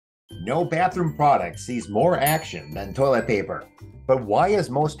No bathroom product sees more action than toilet paper. But why is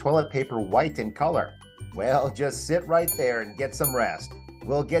most toilet paper white in color? Well, just sit right there and get some rest.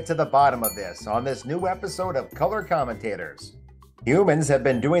 We'll get to the bottom of this on this new episode of Color Commentators. Humans have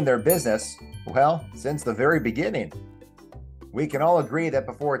been doing their business, well, since the very beginning. We can all agree that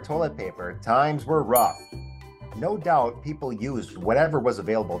before toilet paper, times were rough. No doubt people used whatever was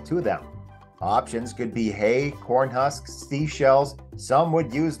available to them. Options could be hay, corn husks, seashells. Some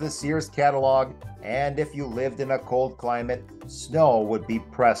would use the Sears catalog, and if you lived in a cold climate, snow would be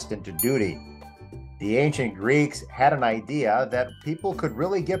pressed into duty. The ancient Greeks had an idea that people could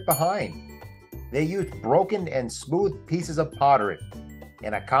really get behind. They used broken and smooth pieces of pottery.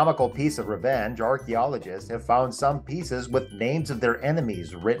 In a comical piece of revenge, archaeologists have found some pieces with names of their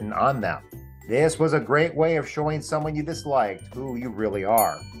enemies written on them. This was a great way of showing someone you disliked who you really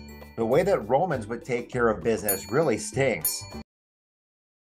are. The way that Romans would take care of business really stinks.